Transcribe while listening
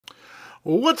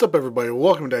What's up, everybody?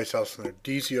 Welcome to Dice House and their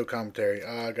DCO commentary.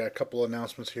 I got a couple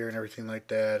announcements here and everything like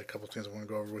that. A couple things I want to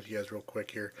go over with you guys real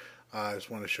quick here. I just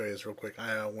want to show you this real quick.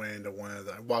 I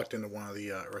walked into one of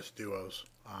the Earth duos,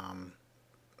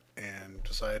 and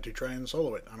decided to try and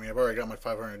solo it. I mean, I've already got my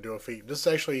 500 duo feet. This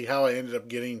is actually how I ended up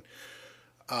getting,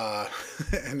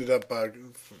 ended up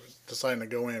deciding to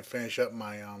go in and finish up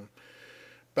my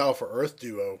Battle for Earth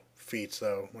duo feats,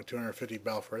 though. My 250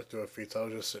 Battle for Earth duo feats. I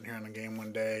was just sitting here in the game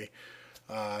one day.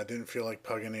 Didn't feel like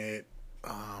pugging it.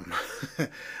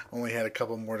 Only had a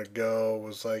couple more to go.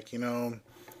 Was like, nobody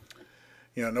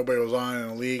was on in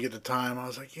the league at the time. I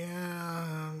was like,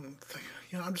 I'm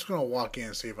just gonna walk in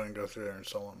and see if I can go through there and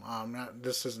solo them.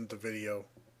 This isn't the video.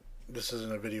 This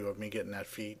isn't a video of me getting that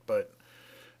feat, but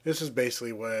this is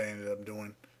basically what I ended up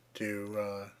doing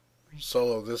to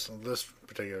solo this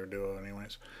particular duo.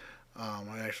 Anyways,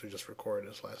 I actually just recorded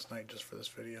this last night just for this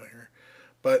video here,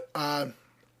 but a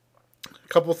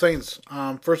couple things.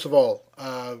 First of all,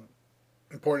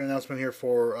 important announcement here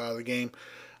for the game.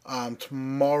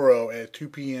 Tomorrow at 2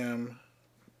 p.m.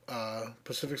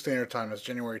 Pacific Standard Time, that's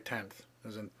January 10th,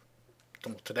 as in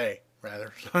today,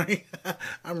 rather. Sorry.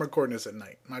 I'm recording this at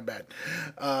night. My bad.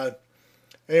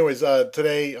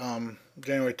 Today,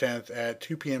 January 10th at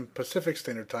 2 p.m. Pacific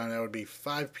Standard Time, that would be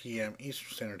 5 p.m. Eastern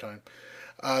Standard Time,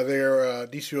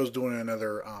 DCUO is doing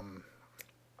another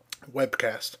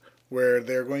webcast where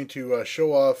they're going to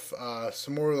show off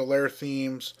some more of the layer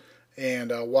themes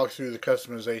and walk through the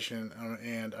customization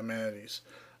and amenities.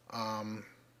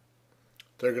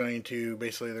 They're going to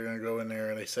go in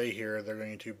there, and they say here they're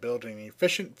going to build an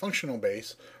efficient functional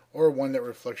base or one that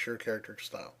reflects your character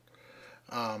style.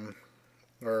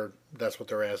 Or that's what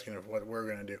they're asking of what we're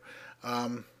going to do.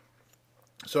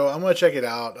 So I'm going to check it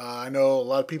out. I know a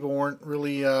lot of people weren't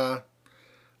really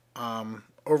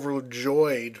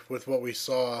overjoyed with what we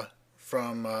saw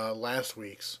from last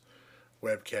week's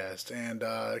webcast. And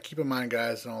keep in mind,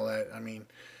 guys, and all that, I mean,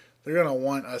 they're going to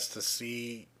want us to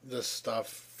see this stuff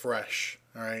fresh.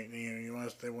 All right, you want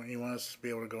us to be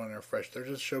able to go in there fresh. They're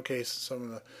just showcasing some of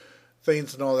the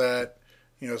things and all that.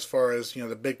 As far as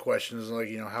the big questions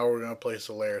like how are we going to place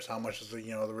the layers? How much is the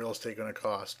real estate going to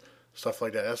cost? Stuff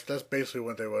like that. That's basically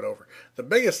what they went over. The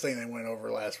biggest thing they went over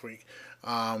last week,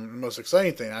 the most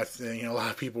exciting thing I think a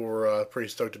lot of people were pretty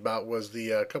stoked about was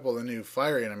the couple of the new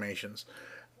fire animations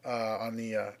on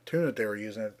the tune that they were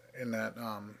using in that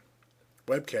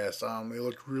webcast. They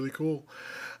looked really cool.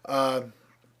 So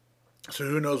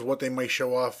who knows what they might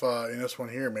show off in this one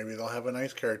here? Maybe they'll have an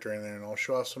ice character in there, and they'll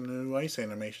show off some new ice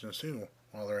animations too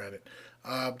while they're at it.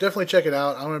 Definitely check it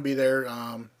out. I'm going to be there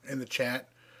in the chat.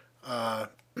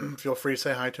 Feel free to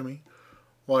say hi to me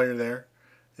while you're there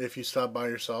if you stop by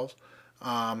yourselves.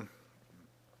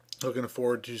 Looking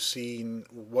forward to seeing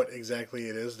what exactly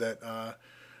it is that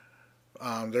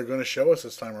they're going to show us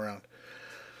this time around.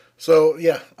 So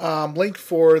yeah, link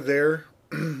for their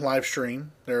live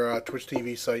stream, their Twitch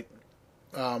TV site,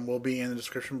 will be in the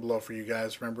description below for you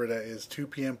guys. Remember, that is 2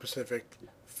 p.m. Pacific,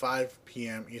 5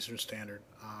 p.m. Eastern Standard.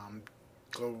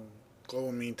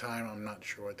 Global Mean Time, I'm not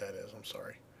sure what that is. I'm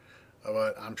sorry.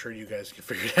 But I'm sure you guys can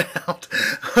figure that out.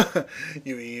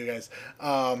 you guys.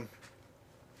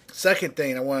 Second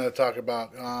thing I wanted to talk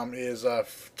about is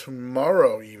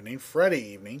tomorrow evening, Friday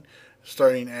evening,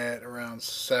 starting at around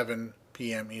 7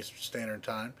 p.m. Eastern Standard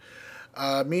Time.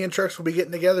 Me and Trex will be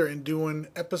getting together and doing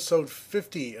episode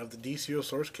 50 of the DCUO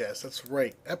Sourcecast. That's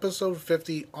right, episode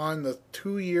 50 on the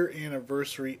 2-year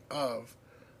anniversary of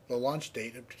the launch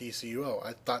date of DCUO.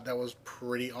 I thought that was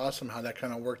pretty awesome how that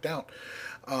kind of worked out.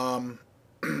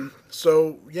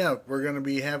 So yeah, we're going to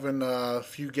be having a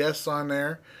few guests on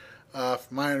there. From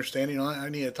my understanding, I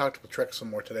need to talk to Trex some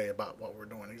more today about what we're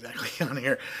doing exactly on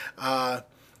here.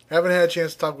 Haven't had a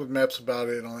chance to talk with Meps about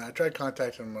it and all that. I tried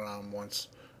contacting him once.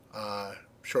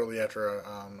 Shortly after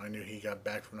I knew he got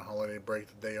back from the holiday break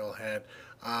that they all had,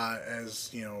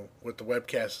 as with the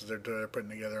webcasts they're putting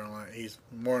together online, he's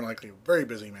more than likely a very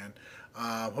busy man.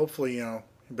 Hopefully, he'll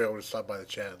be able to stop by the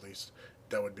chat at least.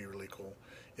 That would be really cool.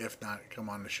 If not, come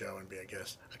on the show and be a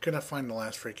guest. I could not find the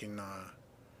last freaking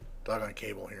doggone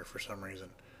cable here for some reason.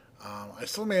 I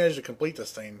still managed to complete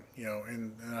this thing,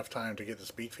 in enough time to get the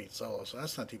speed feed solo, so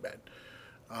that's not too bad.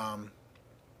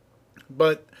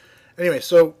 But anyway,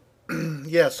 so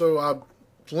yeah, so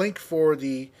link for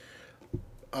the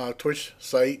Twitch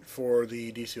site for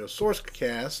the DCUO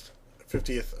Sourcecast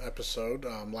 50th episode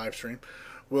live stream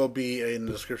will be in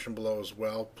the description below as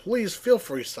well. Please feel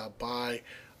free to stop by,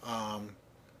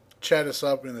 chat us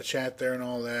up in the chat there and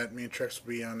all that. Me and Trex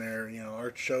will be on there.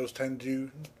 Our shows tend to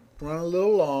run a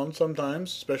little long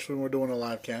sometimes, especially when we're doing a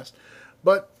live cast,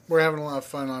 but we're having a lot of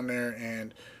fun on there,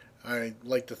 and I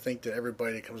like to think that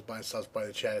everybody that comes by and stops by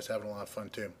the chat is having a lot of fun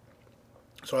too.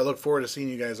 So I look forward to seeing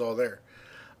you guys all there.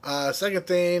 Second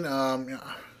thing, I'm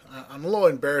a little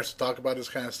embarrassed to talk about this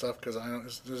kind of stuff because I know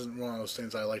this isn't one of those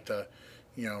things I like to,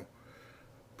 you know,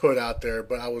 put out there.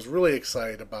 But I was really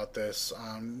excited about this,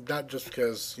 not just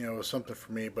because it was something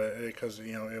for me, but because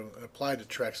it applied to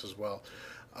Trex as well.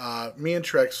 Me and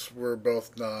Trex were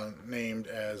both named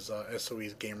as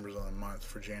SOE's Gamers of the Month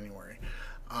for January.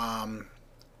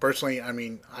 Personally,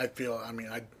 I feel,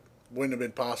 I wouldn't have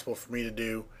been possible for me to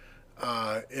do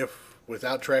if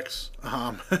without Trex.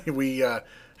 We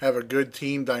have a good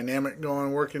team dynamic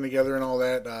going, working together, and all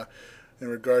that. In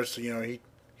regards to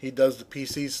he does the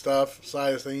PC stuff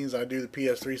side of things. I do the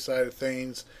PS3 side of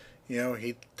things.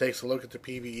 He takes a look at the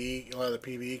PvE, a lot of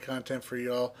the PvE content for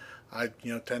y'all. I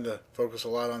tend to focus a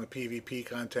lot on the PvP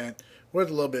content with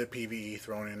a little bit of PvE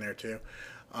thrown in there too,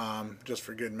 just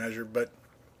for good measure. But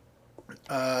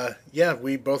yeah,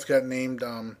 we both got named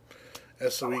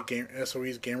SOE's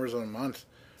Gamers of the Month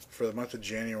for the month of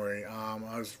January.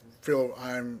 I feel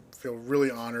really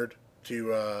honored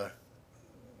to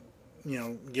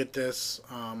get this.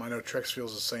 I know Trex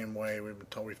feels the same way.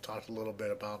 We've talked a little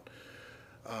bit about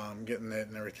getting it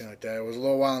and everything like that. It was a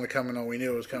little while in the coming up. We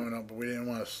knew it was coming up, but we didn't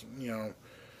want to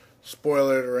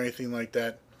spoil it or anything like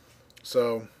that.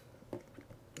 So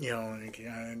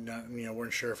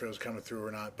weren't sure if it was coming through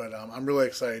or not. But I'm really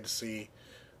excited to see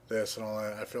this and all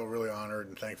that. I feel really honored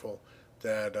and thankful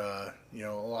that a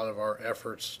lot of our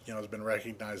efforts has been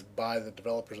recognized by the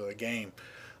developers of the game.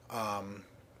 But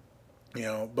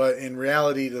in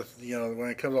reality, when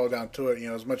it comes all down to it,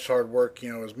 as much hard work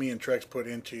as me and Trex put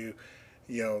into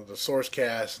the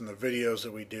Sourcecast and the videos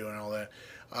that we do and all that,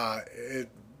 it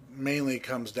mainly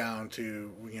comes down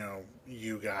to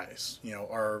you guys,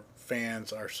 our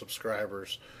fans, our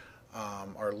subscribers,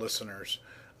 our listeners.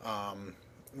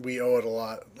 We owe it a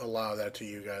lot of that to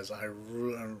you guys.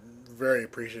 I'm very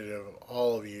appreciative of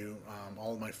all of you,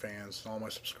 all of my fans, all my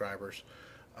subscribers,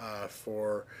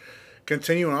 for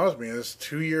continuing on with me. This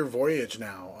 2-year voyage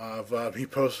now of me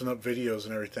posting up videos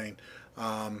and everything,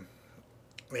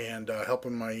 and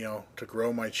helping my to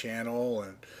grow my channel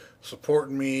and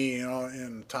supporting me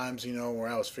in times where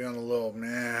I was feeling a little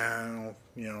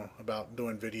about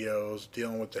doing videos,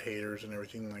 dealing with the haters and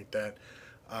everything like that.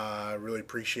 I really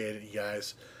appreciate it, you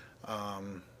guys.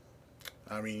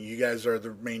 You guys are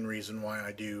the main reason why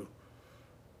I do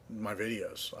my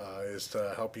videos, is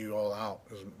to help you all out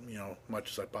as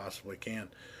much as I possibly can.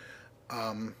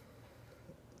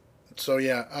 So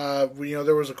yeah,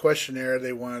 there was a questionnaire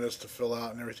they wanted us to fill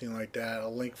out and everything like that. A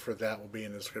link for that will be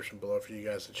in the description below for you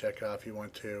guys to check out if you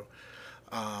want to.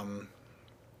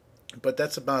 But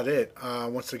that's about it.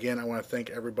 Once again, I want to thank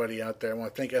everybody out there. I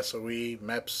want to thank SOE,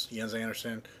 MEPS, Jens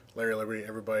Anderson, Larry Liberty,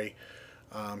 everybody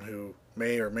who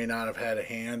may or may not have had a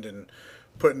hand in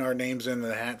putting our names in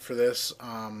the hat for this.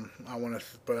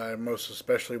 But I most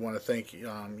especially want to thank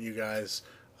you guys,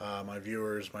 my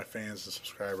viewers, my fans, and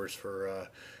subscribers for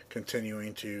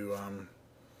continuing to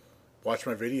watch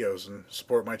my videos and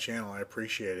support my channel. I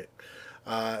appreciate it.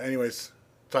 Anyways,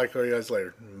 talk to you guys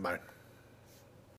later. Bye.